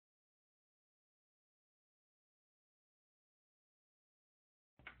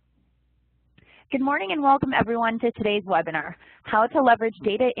Good morning and welcome everyone to today's webinar, How to Leverage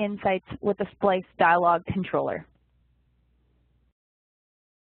Data Insights with the SPLICE Dialog Controller.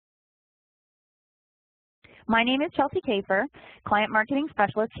 My name is Chelsea Kafer, Client Marketing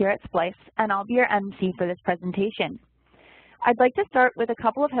Specialist here at SPLICE, and I'll be your MC for this presentation. I'd like to start with a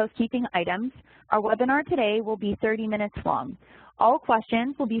couple of housekeeping items. Our webinar today will be 30 minutes long. All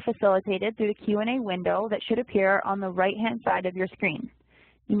questions will be facilitated through the Q&A window that should appear on the right-hand side of your screen.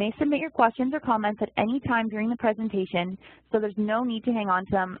 You may submit your questions or comments at any time during the presentation, so there's no need to hang on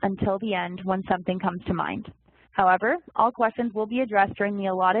to them until the end when something comes to mind. However, all questions will be addressed during the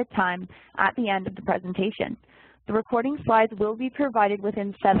allotted time at the end of the presentation. The recording slides will be provided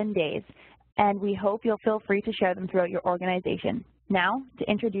within 7 days, and we hope you'll feel free to share them throughout your organization. Now, to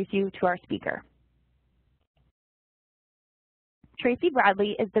introduce you to our speaker. Tracy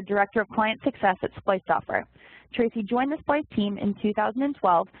Bradley is the Director of Client Success at SPLICE Software. Tracy joined the SPLICE team in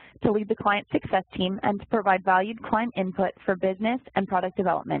 2012 to lead the Client Success team and to provide valued client input for business and product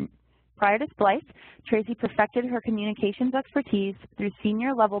development. Prior to SPLICE, Tracy perfected her communications expertise through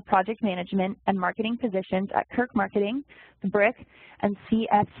senior-level project management and marketing positions at Kirk Marketing, The Brick, and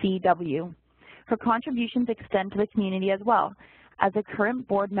CFCW. Her contributions extend to the community as well, as a current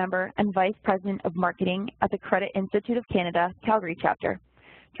board member and Vice President of Marketing at the Credit Institute of Canada, Calgary chapter.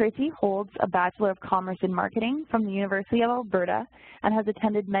 Tracy holds a Bachelor of Commerce in Marketing from the University of Alberta and has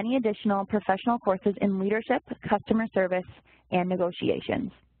attended many additional professional courses in leadership, customer service, and negotiations.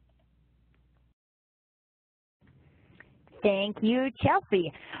 Thank you,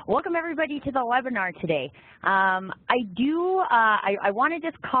 Chelsea. Welcome everybody to the webinar today. I want to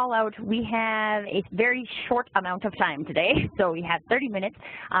just call out, we have a very short amount of time today, so we have 30 minutes.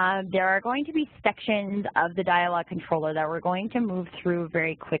 There are going to be sections of the dialog controller that we're going to move through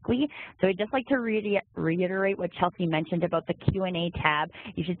very quickly. So I'd just like to reiterate what Chelsea mentioned about the Q&A tab.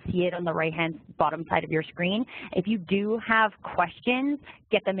 You should see it on the right-hand bottom side of your screen. If you do have questions,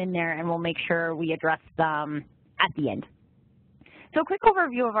 get them in there and we'll make sure we address them at the end. So a quick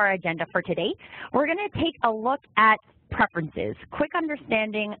overview of our agenda for today. We're going to take a look at preferences, quick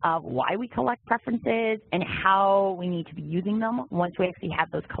understanding of why we collect preferences and how we need to be using them once we actually have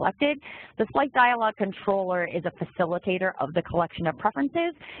those collected. The SPLICE Dialog Controller is a facilitator of the collection of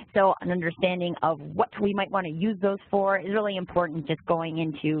preferences, so an understanding of what we might want to use those for is really important, just going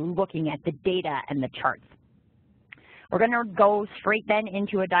into looking at the data and the charts. We're going to go straight then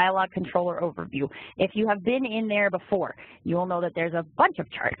into a dialog controller overview. If you have been in there before, you will know that there's a bunch of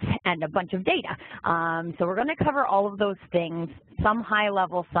charts and a bunch of data. So we're going to cover all of those things, some high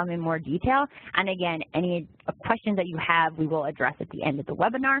level, some in more detail. And again, any questions that you have, we will address at the end of the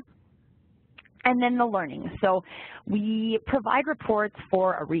webinar. And then the learning. So we provide reports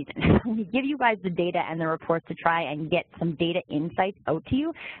for a reason. We give you guys the data and the reports to try and get some data insights out to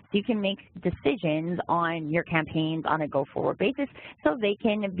you so you can make decisions on your campaigns on a go-forward basis so they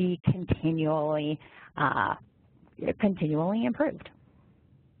can be continually improved.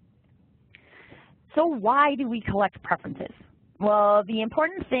 So why do we collect preferences? Well, the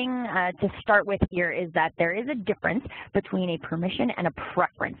important thing to start with here is that there is a difference between a permission and a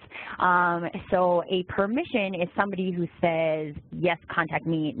preference. So a permission is somebody who says, yes, contact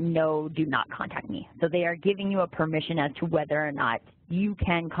me, no, do not contact me. So they are giving you a permission as to whether or not you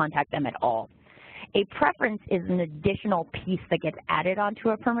can contact them at all. A preference is an additional piece that gets added onto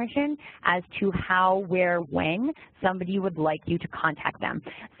a permission as to how, where, when somebody would like you to contact them.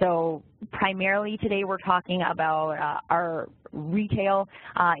 So primarily today we're talking about our retail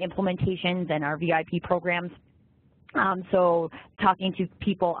implementations and our VIP programs. So talking to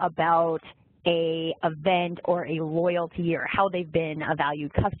people about a event or a loyalty or how they've been a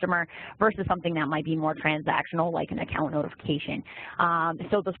valued customer versus something that might be more transactional like an account notification.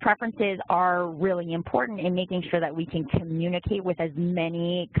 So those preferences are really important in making sure that we can communicate with as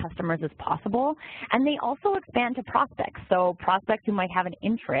many customers as possible. And they also expand to prospects. So prospects who might have an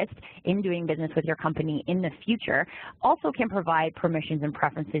interest in doing business with your company in the future also can provide permissions and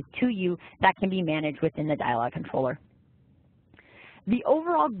preferences to you that can be managed within the dialog controller. The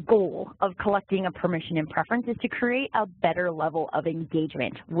overall goal of collecting a permission and preference is to create a better level of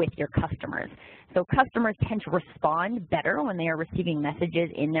engagement with your customers. So customers tend to respond better when they are receiving messages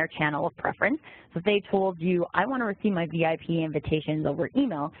in their channel of preference. So if they told you, I want to receive my VIP invitations over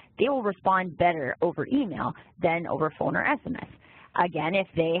email, they will respond better over email than over phone or SMS. Again, if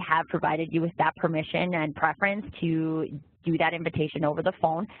they have provided you with that permission and preference to do that invitation over the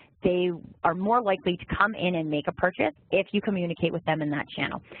phone, they are more likely to come in and make a purchase if you communicate with them in that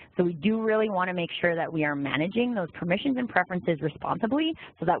channel. So we do really want to make sure that we are managing those permissions and preferences responsibly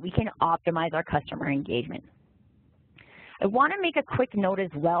so that we can optimize our customer engagement. I want to make a quick note as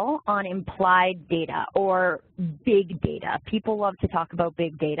well on implied data or big data. People love to talk about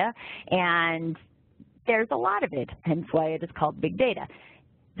big data, and there's a lot of it, hence why it is called big data.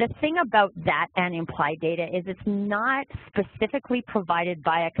 The thing about that and implied data is it's not specifically provided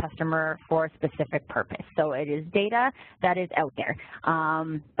by a customer for a specific purpose. So it is data that is out there,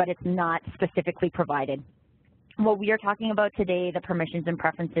 but it's not specifically provided. What we are talking about today, the permissions and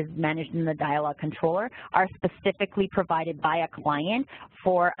preferences managed in the Dialog Controller, are specifically provided by a client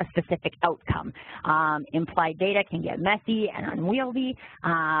for a specific outcome. Implied data can get messy and unwieldy.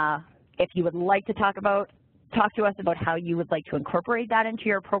 If you would like to talk to us about how you would like to incorporate that into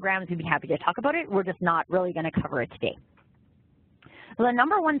your programs, we'd be happy to talk about it. We're just not really going to cover it today. So the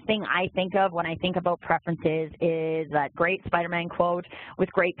number one thing I think of when I think about preferences is that great Spider-Man quote, with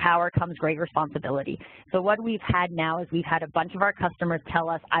great power comes great responsibility. So what we've had now is we've had a bunch of our customers tell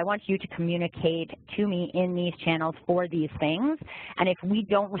us, I want you to communicate to me in these channels for these things, and if we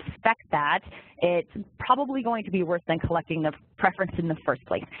don't respect that, it's probably going to be worse than collecting the preference in the first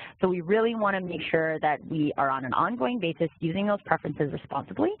place. So we really want to make sure that we are on an ongoing basis using those preferences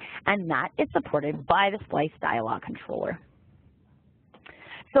responsibly, and that is supported by the SPLICE Dialog Controller.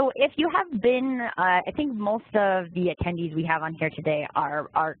 So if you have been, I think most of the attendees we have on here today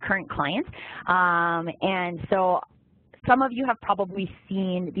are current clients, and so some of you have probably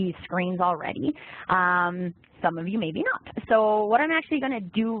seen these screens already. Some of you maybe not. So what I'm actually going to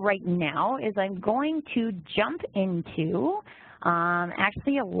do right now is I'm going to jump into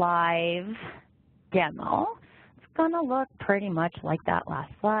actually a live demo. It's going to look pretty much like that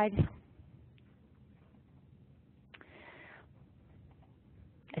last slide.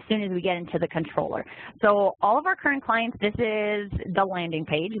 As soon as we get into the controller. So all of our current clients, this is the landing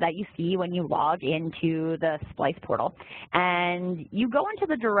page that you see when you log into the SPLICE portal. And you go into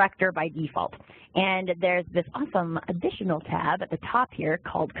the director by default. And there's this awesome additional tab at the top here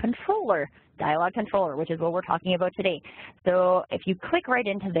called Controller, Dialog Controller, which is what we're talking about today. So if you click right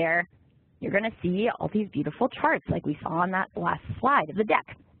into there, you're going to see all these beautiful charts like we saw on that last slide of the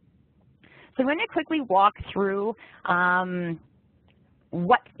deck. So I'm going to quickly walk through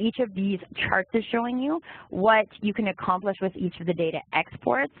what each of these charts is showing you, what you can accomplish with each of the data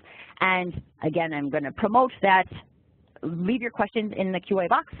exports, and again, I'm going to promote that. Leave your questions in the QA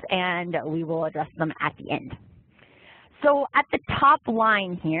box, and we will address them at the end. So at the top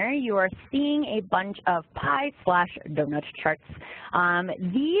line here, you are seeing a bunch of pie/donut charts.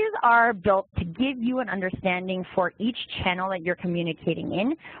 These are built to give you an understanding for each channel that you're communicating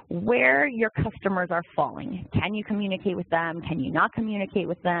in, where your customers are falling. Can you communicate with them? Can you not communicate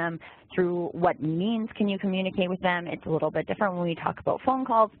with them? Through what means can you communicate with them? It's a little bit different when we talk about phone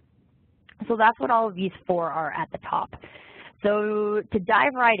calls. So that's what all of these four are at the top. So to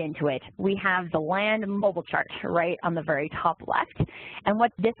dive right into it, we have the land mobile chart right on the very top left. And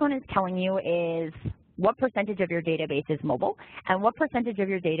what this one is telling you is what percentage of your database is mobile and what percentage of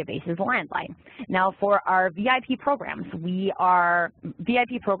your database is landline. Now for our VIP programs,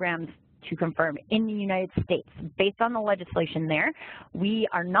 VIP programs to confirm in the United States. Based on the legislation there, we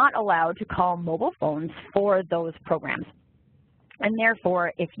are not allowed to call mobile phones for those programs. And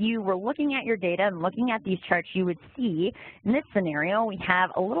therefore, if you were looking at your data and looking at these charts, you would see in this scenario, we have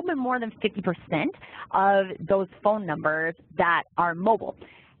a little bit more than 50% of those phone numbers that are mobile.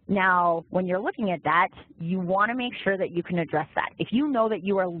 Now, when you're looking at that, you want to make sure that you can address that. If you know that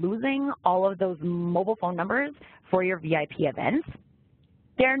you are losing all of those mobile phone numbers for your VIP events,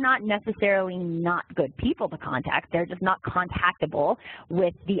 they're not necessarily not good people to contact. They're just not contactable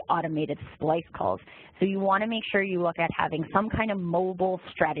with the automated SPLICE calls. So you want to make sure you look at having some kind of mobile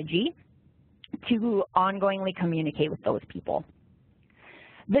strategy to ongoingly communicate with those people.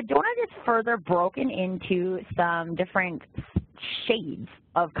 The donut is further broken into some different shades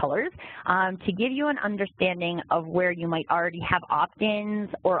of colors to give you an understanding of where you might already have opt-ins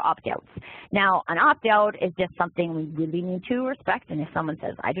or opt-outs. Now, an opt-out is just something we really need to respect, and if someone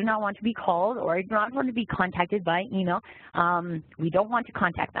says, I do not want to be called or I do not want to be contacted by email, we don't want to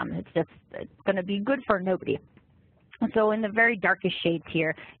contact them. It's going to be good for nobody. So in the very darkest shades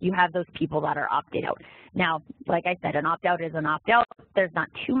here, you have those people that are opted out. Now, like I said, an opt-out is an opt-out. There's not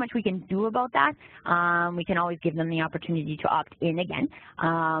too much we can do about that. We can always give them the opportunity to opt in again.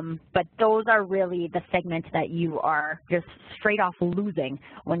 But those are really the segments that you are just straight off losing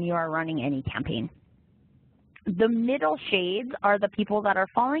when you are running any campaign. The middle shades are the people that are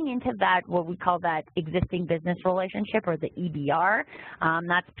falling into that, what we call that existing business relationship, or the EBR.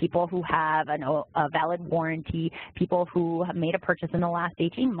 That's people who have a valid warranty, people who have made a purchase in the last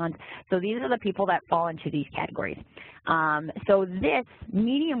 18 months. So these are the people that fall into these categories. So this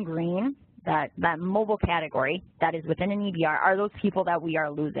medium green, that mobile category that is within an EBR are those people that we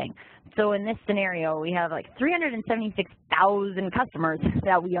are losing. So in this scenario, we have like 376,000 customers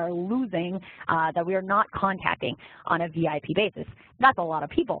that we are losing, that we are not contacting on a VIP basis. That's a lot of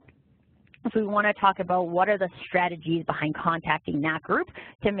people. So we want to talk about what are the strategies behind contacting that group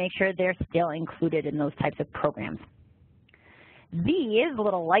to make sure they're still included in those types of programs. These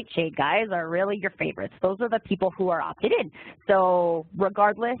little light shade guys are really your favorites. Those are the people who are opted in. So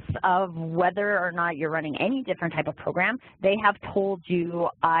regardless of whether or not you're running any different type of program, they have told you,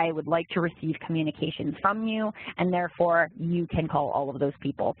 I would like to receive communications from you, and therefore you can call all of those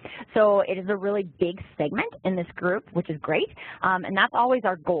people. So it is a really big segment in this group, which is great, and that's always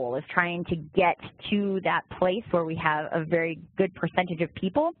our goal, is trying to get to that place where we have a very good percentage of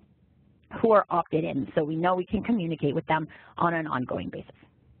people who are opted in, so we know we can communicate with them on an ongoing basis.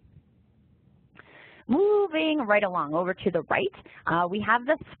 Moving right along over to the right, we have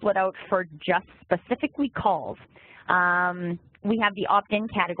this split out for just specifically calls. We have the opt-in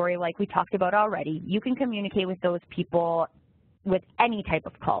category like we talked about already. You can communicate with those people with any type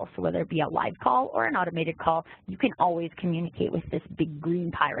of call, so whether it be a live call or an automated call, you can always communicate with this big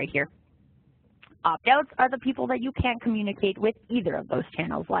green pie right here. Opt-outs are the people that you can't communicate with either of those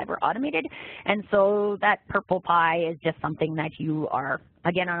channels, live or automated, and so that purple pie is just something that you are,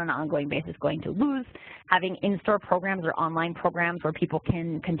 again, on an ongoing basis going to lose. Having in-store programs or online programs where people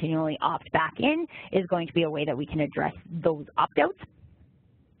can continually opt back in is going to be a way that we can address those opt-outs.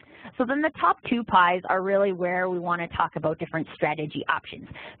 So then the top two pies are really where we want to talk about different strategy options.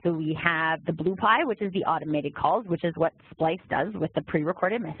 So we have the blue pie, which is the automated calls, which is what SPLICE does with the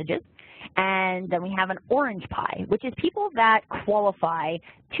pre-recorded messages. And then we have an orange pie, which is people that qualify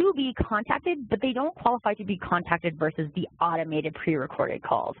to be contacted, but they don't qualify to be contacted versus the automated pre-recorded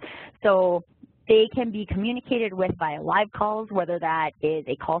calls. So they can be communicated with via live calls, whether that is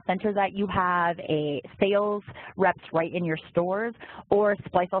a call center that you have, a sales reps right in your stores, or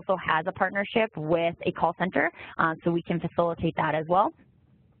SPLICE also has a partnership with a call center, so we can facilitate that as well.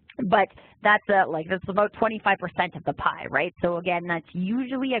 But that's about 25% of the pie, right? So again, that's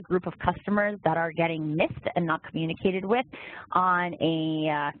usually a group of customers that are getting missed and not communicated with on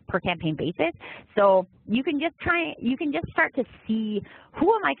a per campaign basis. So you can just start to see,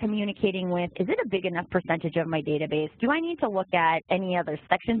 who am I communicating with? Is it a big enough percentage of my database? Do I need to look at any other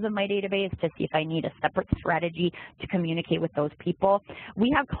sections of my database to see if I need a separate strategy to communicate with those people?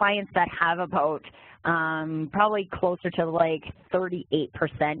 We have clients that have about probably closer to like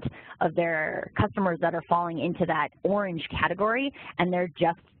 38% of their customers that are falling into that orange category, and they're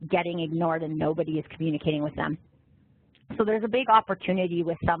just getting ignored and nobody is communicating with them. So there's a big opportunity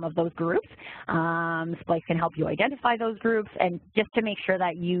with some of those groups. SPLICE can help you identify those groups, and just to make sure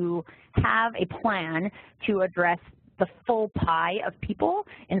that you have a plan to address the full pie of people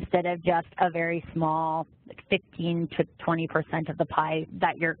instead of just a very small, like 15 to 20% of the pie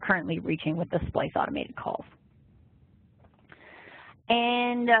that you're currently reaching with the SPLICE automated calls.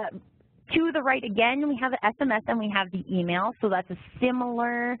 And to the right again, we have the SMS and we have the email, so that's a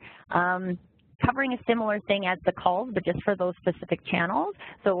similar covering a similar thing as the calls, but just for those specific channels.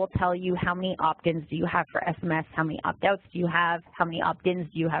 So it will tell you how many opt-ins do you have for SMS, how many opt-outs do you have, how many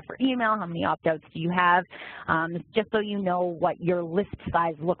opt-ins do you have for email, how many opt-outs do you have, just so you know what your list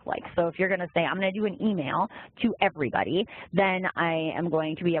size look like. So if you're going to say, I'm going to do an email to everybody, then I am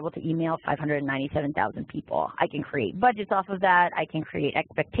going to be able to email 597,000 people. I can create budgets off of that. I can create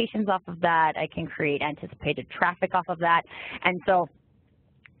expectations off of that. I can create anticipated traffic off of that. And so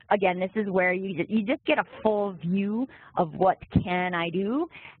again, this is where you just get a full view of what can I do,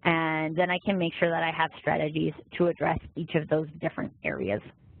 and then I can make sure that I have strategies to address each of those different areas.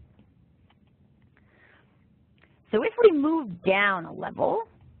 So if we move down a level,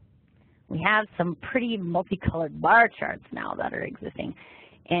 we have some pretty multicolored bar charts now that are existing.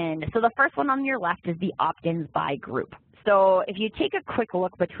 And so the first one on your left is the opt-ins by group. So if you take a quick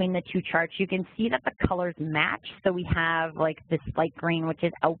look between the two charts, you can see that the colors match. So we have like this light green, which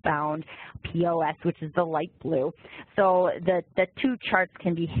is outbound, POS, which is the light blue. So the two charts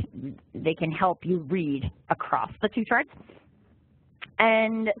they can help you read across the two charts.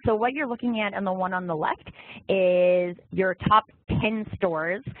 And so what you're looking at on the one on the left is your top 10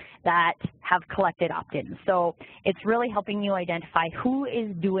 stores that have collected opt-ins. So it's really helping you identify who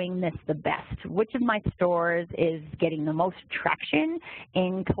is doing this the best. Which of my stores is getting the most traction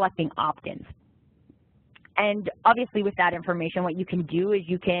in collecting opt-ins? And obviously with that information, what you can do is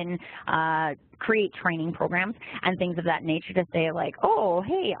you can create training programs and things of that nature to say like, oh,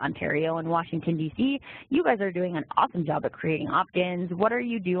 hey, Ontario and Washington, D.C., you guys are doing an awesome job at creating opt-ins. What are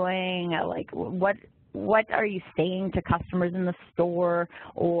you doing? Like, what what are you saying to customers in the store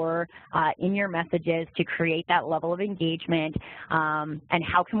or in your messages to create that level of engagement, and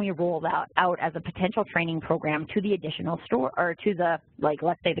how can we roll that out as a potential training program to the additional store, or to the, like,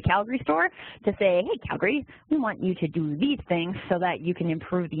 let's say the Calgary store, to say, hey, Calgary, we want you to do these things so that you can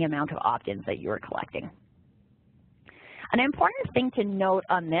improve the amount of opt-ins that you are collecting. An important thing to note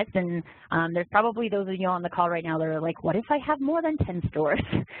on this, and there's probably those of you on the call right now that are like, what if I have more than 10 stores?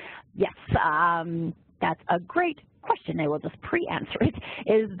 Yes, that's a great question. I will just pre-answer it,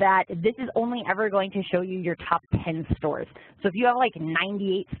 is that this is only ever going to show you your top 10 stores. So if you have like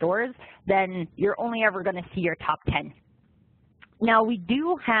 98 stores, then you're only ever going to see your top 10. Now, we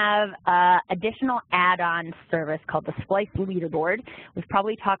do have additional add-on service called the SPLICE Leaderboard. We've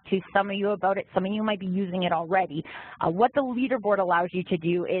probably talked to some of you about it. Some of you might be using it already. What the leaderboard allows you to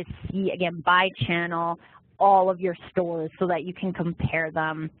do is see, again, by channel, all of your stores so that you can compare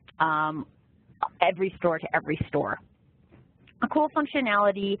them every store to every store. A cool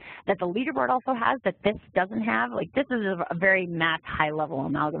functionality that the leaderboard also has that this doesn't have, like this is a very math high-level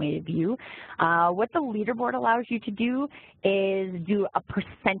amalgamated view. What the leaderboard allows you to do is do a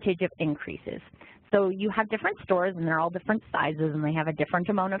percentage of increases. So you have different stores, and they're all different sizes, and they have a different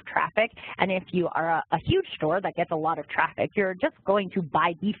amount of traffic. And if you are a huge store that gets a lot of traffic, you're just going to,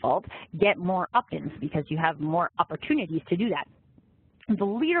 by default, get more opt-ins because you have more opportunities to do that. The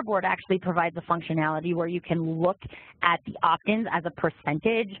leaderboard actually provides a functionality where you can look at the opt-ins as a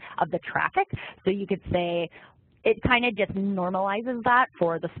percentage of the traffic. So you could say, it kind of just normalizes that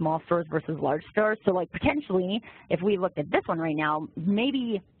for the small stores versus large stores. So like potentially, if we looked at this one right now,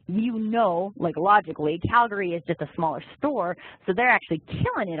 maybe you know, like logically, Calgary is just a smaller store, so they're actually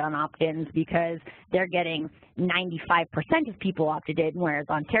killing it on opt-ins because they're getting 95% of people opted in, whereas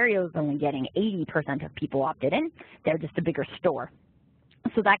Ontario is only getting 80% of people opted in. They're just a bigger store.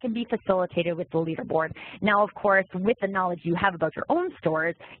 So that can be facilitated with the leaderboard. Now, of course, with the knowledge you have about your own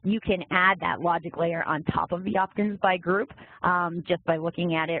stores, you can add that logic layer on top of the opt-ins by group just by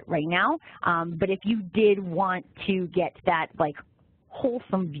looking at it right now. But if you did want to get that like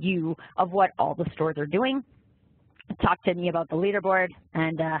wholesome view of what all the stores are doing, talk to me about the leaderboard,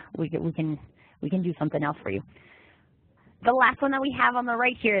 and we can do something else for you. The last one that we have on the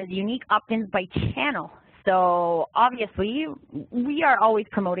right here is unique opt-ins by channel. So obviously, we are always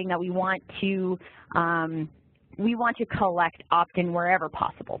promoting that we want to collect opt-in wherever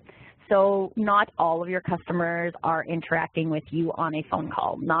possible. So not all of your customers are interacting with you on a phone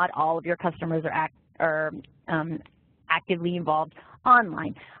call. Not all of your customers are actively involved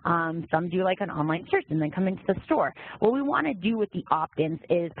online. Some do like an online search and then come into the store. What we want to do with the opt-ins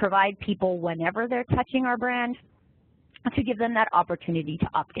is provide people, whenever they're touching our brand, to give them that opportunity to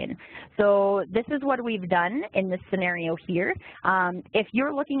opt in. So this is what we've done in this scenario here. If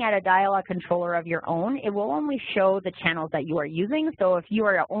you're looking at a dialog controller of your own, it will only show the channels that you are using. So if you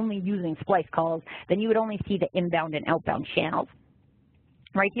are only using SPLICE calls, then you would only see the inbound and outbound channels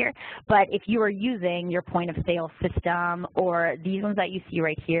right here. But if you are using your point of sale system or these ones that you see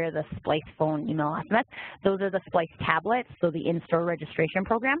right here, the SPLICE phone, email, SMS, those are the SPLICE tablets, so the in-store registration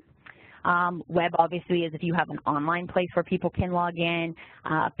program. Web, obviously, is if you have an online place where people can log in.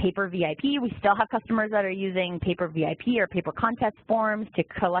 Paper VIP, we still have customers that are using paper VIP or paper contest forms to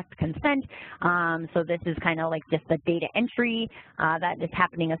collect consent. So this is kind of like just the data entry that is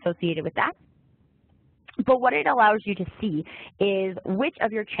happening associated with that. But what it allows you to see is which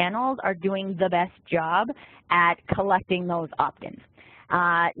of your channels are doing the best job at collecting those opt-ins.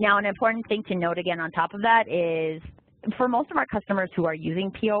 Now, an important thing to note again on top of that is for most of our customers who are using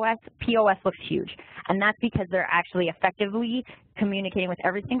POS, POS looks huge. And that's because they're actually effectively communicating with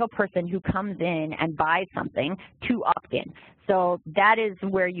every single person who comes in and buys something to opt in. So that is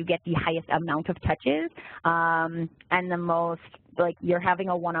where you get the highest amount of touches and the most, like you're having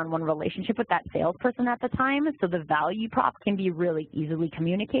a one-on-one relationship with that salesperson at the time. So the value prop can be really easily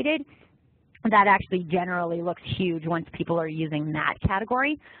communicated. That actually generally looks huge once people are using that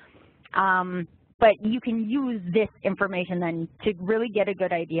category. But you can use this information then to really get a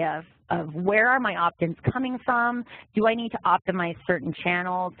good idea of where are my opt-ins coming from? Do I need to optimize certain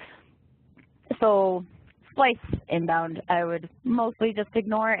channels? So SPLICE inbound, I would mostly just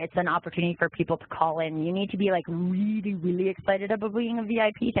ignore. It's an opportunity for people to call in. You need to be like really, really excited about being a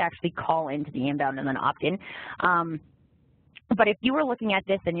VIP to actually call into the inbound and then opt in. But if you were looking at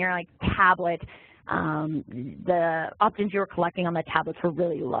this and you're like tablet, the opt-ins you were collecting on the tablets were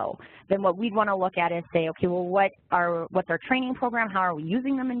really low. Then what we'd want to look at is say, okay, well, what's our training program? How are we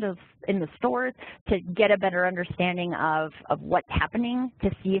using them in the stores to get a better understanding of what's happening to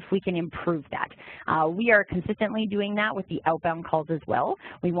see if we can improve that. We are consistently doing that with the outbound calls as well.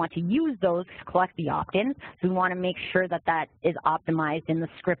 We want to use those to collect the opt-ins, so we want to make sure that that is optimized in the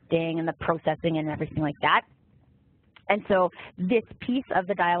scripting and the processing and everything like that. And so this piece of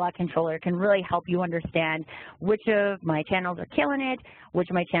the dialog controller can really help you understand which of my channels are killing it, which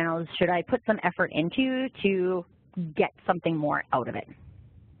of my channels should I put some effort into to get something more out of it.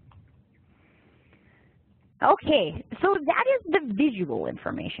 Okay, so that is the visual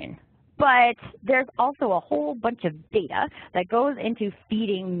information, but there's also a whole bunch of data that goes into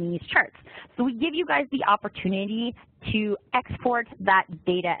feeding these charts. So we give you guys the opportunity to export that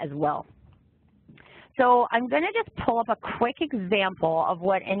data as well. So I'm going to just pull up a quick example of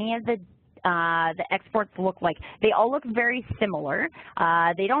what any of the exports look like. They all look very similar.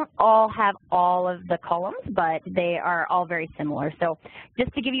 They don't all have all of the columns, but they are all very similar. So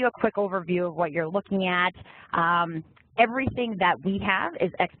just to give you a quick overview of what you're looking at, everything that we have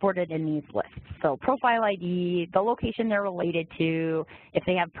is exported in these lists. So profile ID, the location they're related to, if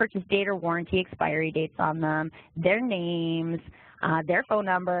they have purchase date or warranty expiry dates on them, their names, their phone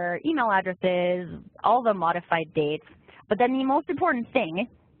number, email addresses, all the modified dates. But then the most important thing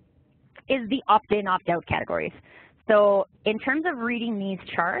is the opt-in, opt-out categories. So in terms of reading these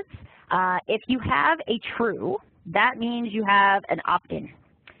charts, if you have a true, that means you have an opt-in.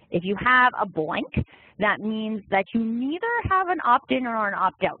 If you have a blank, that means that you neither have an opt-in or an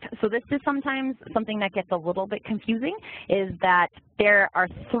opt-out. So this is sometimes something that gets a little bit confusing, is that there are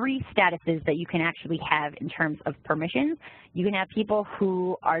 3 statuses that you can actually have in terms of permissions. You can have people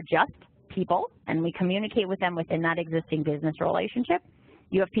who are just people, and we communicate with them within that existing business relationship.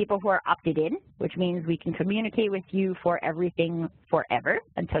 You have people who are opted in, which means we can communicate with you for everything forever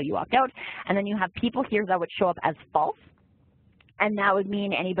until you opt out. And then you have people here that would show up as false, and that would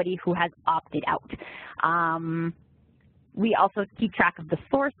mean anybody who has opted out. We also keep track of the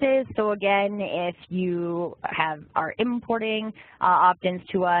sources. So again, if you are importing opt-ins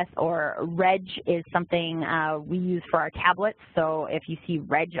to us, or reg is something we use for our tablets. So if you see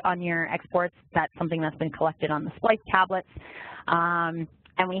reg on your exports, that's something that's been collected on the SPLICE tablets.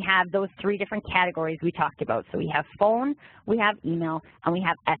 And we have those 3 different categories we talked about. So we have phone, we have email, and we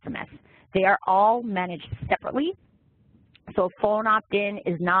have SMS. They are all managed separately. So phone opt-in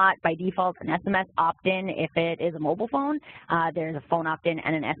is not by default an SMS opt-in. If it is a mobile phone, there's a phone opt-in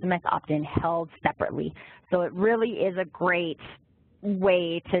and an SMS opt-in held separately. So it really is a great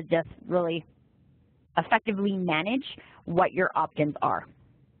way to just really effectively manage what your opt-ins are.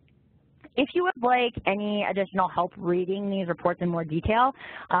 If you would like any additional help reading these reports in more detail,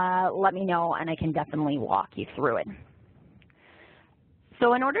 let me know and I can definitely walk you through it.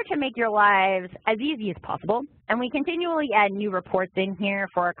 So in order to make your lives as easy as possible, and we continually add new reports in here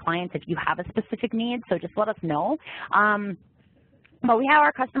for our clients if you have a specific need, so just let us know. But we have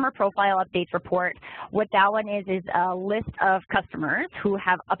our customer profile updates report. What that one is a list of customers who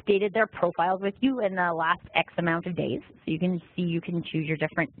have updated their profiles with you in the last X amount of days. So you can see, you can choose your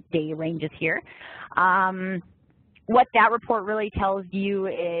different day ranges here. What that report really tells you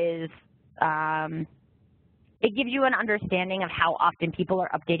is it gives you an understanding of how often people are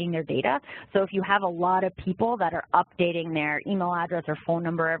updating their data. So if you have a lot of people that are updating their email address or phone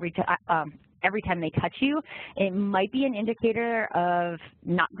number every time they touch you, it might be an indicator of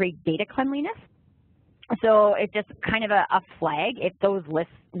not great data cleanliness. So it's just kind of a flag if those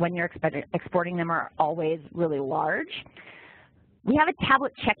lists, when you're exporting them, are always really large. We have a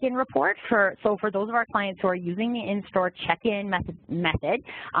tablet check-in report for those of our clients who are using the in-store check-in method.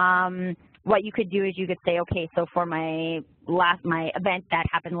 What you could do is you could say, okay, so for my event that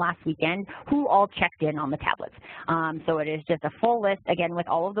happened last weekend, who all checked in on the tablets? So it is just a full list, again, with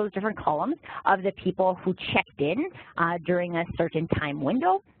all of those different columns of the people who checked in during a certain time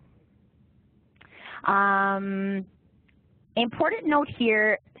window. Important note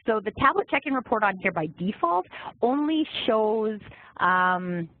here, so the tablet check-in report on here by default only shows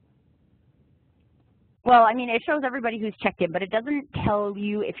well, I mean, it shows everybody who's checked in, but it doesn't tell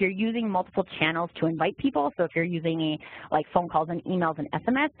you if you're using multiple channels to invite people. So if you're using like phone calls and emails and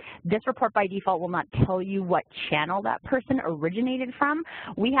SMS, this report by default will not tell you what channel that person originated from.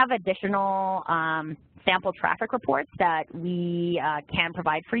 We have additional sample traffic reports that we can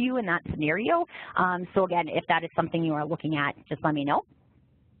provide for you in that scenario. So again, if that is something you are looking at, just let me know.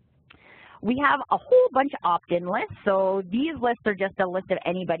 We have a whole bunch of opt-in lists. So these lists are just a list of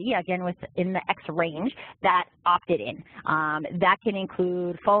anybody, again, within the X range that opted in. That can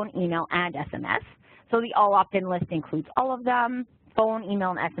include phone, email, and SMS. So the all opt-in list includes all of them. Phone,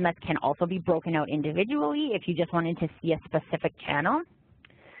 email, and SMS can also be broken out individually if you just wanted to see a specific channel.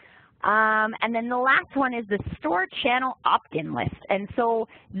 And then the last one is the store channel opt-in list. And so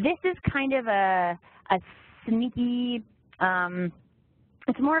this is kind of a sneaky,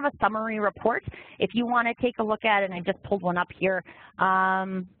 it's more of a summary report. If you want to take a look at it, and I just pulled one up here,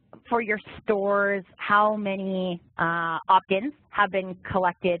 for your stores, how many opt-ins have been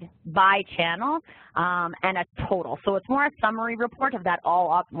collected by channel, and a total. So it's more a summary report of that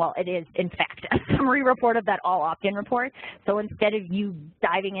well, it is in fact a summary report of that all opt-in report. So instead of you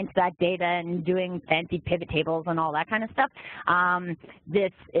diving into that data and doing fancy pivot tables and all that kind of stuff,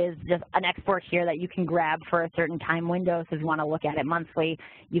 this is just an export here that you can grab for a certain time window. So if you want to look at it monthly,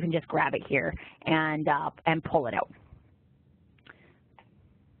 you can just grab it here and pull it out.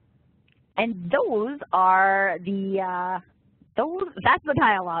 And those are that's the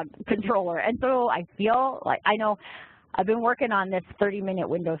dialog controller. And so I feel like, I know I've been working on this 30-minute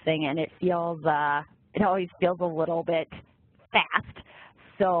window thing, and it always feels a little bit fast.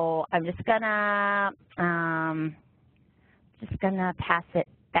 So I'm just gonna pass it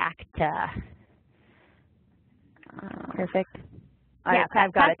back to perfect. Yeah,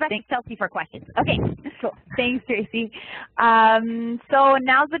 I've got it. Thanks, Chelsea, for questions. Okay, cool. Thanks, Tracy. So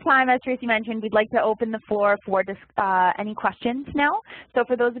now's the time, as Tracy mentioned, we'd like to open the floor for any questions now. So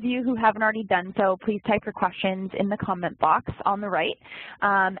for those of you who haven't already done so, please type your questions in the comment box on the right.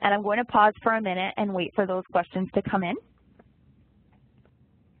 And I'm going to pause for a minute and wait for those questions to come in.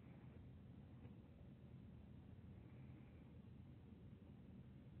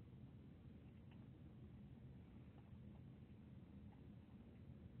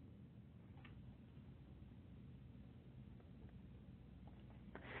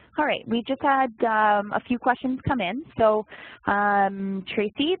 All right, we just had a few questions come in. So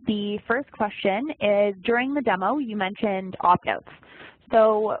Tracy, the first question is, during the demo, you mentioned opt-outs.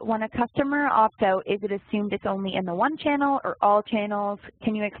 So when a customer opts out, is it assumed it's only in the one channel or all channels?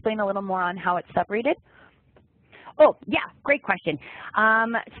 Can you explain a little more on how it's separated? Oh, yeah, great question.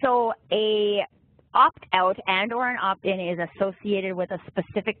 So a opt-out and or an opt-in is associated with a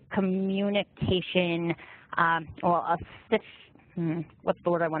specific communication, what's the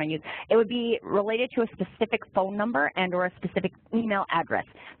word I want to use? It would be related to a specific phone number and or a specific email address.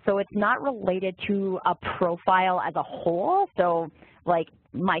 So it's not related to a profile as a whole. So like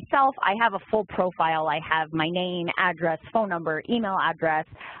myself, I have a full profile. I have my name, address, phone number, email address,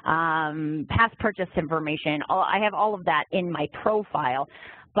 past purchase information. I have all of that in my profile.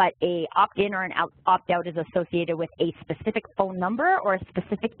 But a opt-in or an opt-out is associated with a specific phone number or a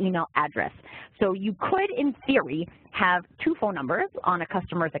specific email address. So you could, in theory, have two phone numbers on a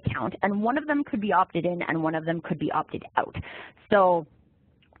customer's account, and one of them could be opted in and one of them could be opted out. So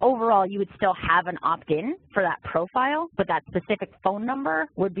overall, you would still have an opt-in for that profile, but that specific phone number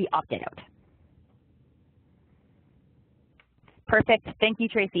would be opted out. Perfect. Thank you,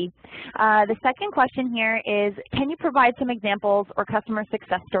 Tracy. The second question here is, can you provide some examples or customer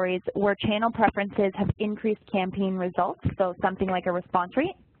success stories where channel preferences have increased campaign results, so something like a response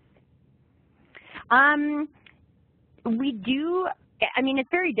rate? We do. I mean, it's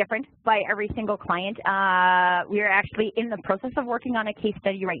very different by every single client. We are actually in the process of working on a case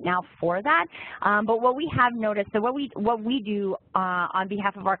study right now for that. But what we have noticed, so what we do on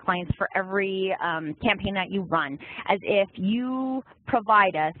behalf of our clients for every campaign that you run, as if you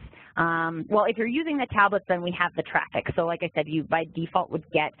provide us, well, if you're using the tablets, then we have the traffic. So like I said, you by default would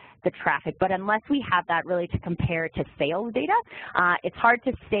get the traffic. But unless we have that really to compare to sales data, it's hard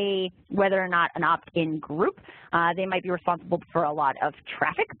to say whether or not an opt-in group, they might be responsible for a lot of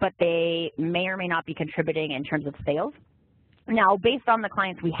traffic, but they may or may not be contributing in terms of sales. Now, based on the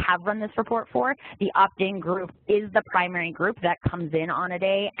clients we have run this report for, the opt-in group is the primary group that comes in on a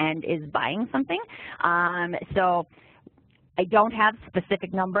day and is buying something. So I don't have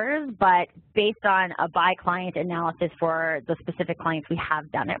specific numbers, but based on a by client analysis for the specific clients we have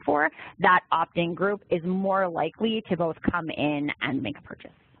done it for, that opt-in group is more likely to both come in and make a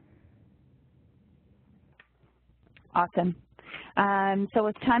purchase. Awesome. So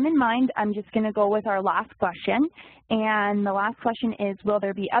with time in mind, I'm just going to go with our last question. And the last question is, will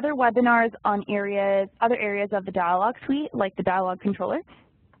there be other webinars on other areas of the Dialog suite, like the Dialog Controller?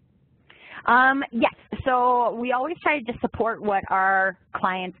 Yes, so we always try to just support what our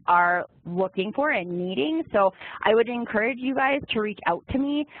clients are looking for and needing. So I would encourage you guys to reach out to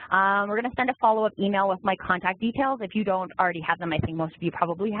me. We're going to send a follow-up email with my contact details. If you don't already have them, I think most of you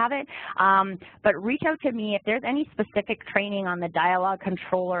probably have it. But reach out to me if there's any specific training on the dialogue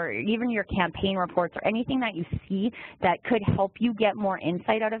controller, or even your campaign reports, or anything that you see that could help you get more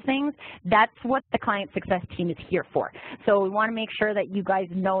insight out of things. That's what the client success team is here for. So we want to make sure that you guys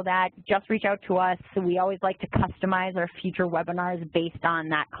know that. Just reach out to us. So we always like to customize our future webinars based on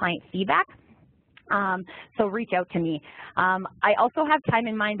that client feedback. So reach out to me. I also have time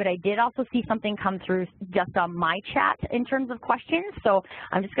in mind, but I did also see something come through just on my chat in terms of questions. So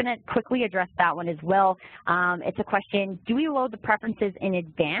I'm just going to quickly address that one as well. It's a question, do we load the preferences in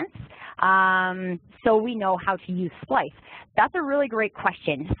advance so we know how to use SPLICE? That's a really great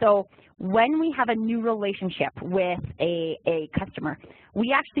question. So when we have a new relationship with a customer,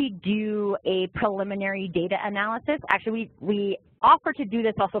 we actually do a preliminary data analysis. Actually, we offer to do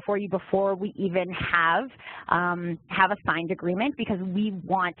this also for you before we even have a signed agreement, because we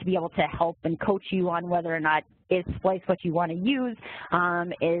want to be able to help and coach you on whether or not is SPLICE what you want to use,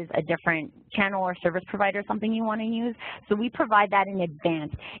 is a different channel or service provider something you want to use. So we provide that in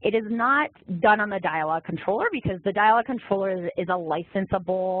advance. It is not done on the dialogue controller, because the dialogue controller is a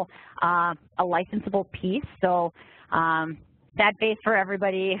licensable piece. So that base for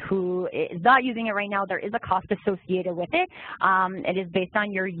everybody who is not using it right now, there is a cost associated with it. It is based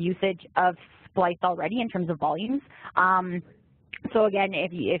on your usage of SPLICE already in terms of volumes. So again,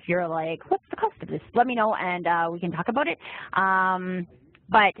 if you're like, what's the cost of this? Let me know and we can talk about it.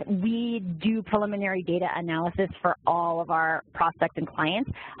 But we do preliminary data analysis for all of our prospects and clients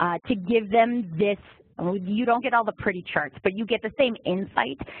to give them this. You don't get all the pretty charts, but you get the same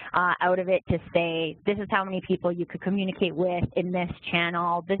insight out of it to say, this is how many people you could communicate with in this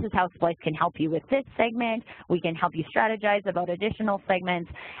channel. This is how SPLICE can help you with this segment. We can help you strategize about additional segments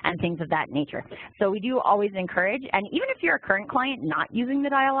and things of that nature. So we do always encourage, and even if you're a current client not using the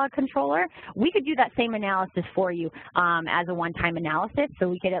dialogue controller, we could do that same analysis for you as a one-time analysis, so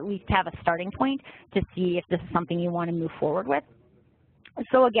we could at least have a starting point to see if this is something you want to move forward with.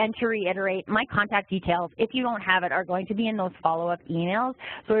 So again, to reiterate, my contact details, if you don't have it, are going to be in those follow-up emails.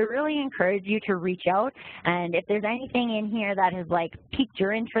 So I really encourage you to reach out, and if there's anything in here that has like piqued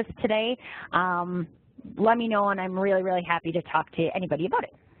your interest today, let me know, and I'm really, really happy to talk to anybody about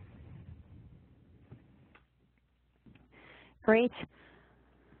it. Great.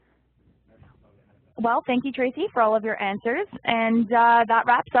 Well, thank you, Tracy, for all of your answers, and that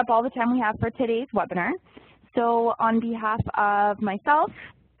wraps up all the time we have for today's webinar. So on behalf of myself,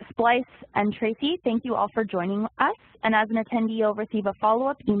 SPLICE, and Tracy, thank you all for joining us. And as an attendee, you'll receive a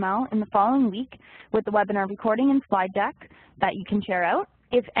follow-up email in the following week with the webinar recording and slide deck that you can share out.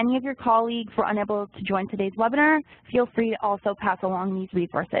 If any of your colleagues were unable to join today's webinar, feel free to also pass along these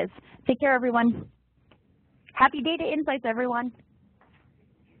resources. Take care, everyone. Happy Data Insights, everyone.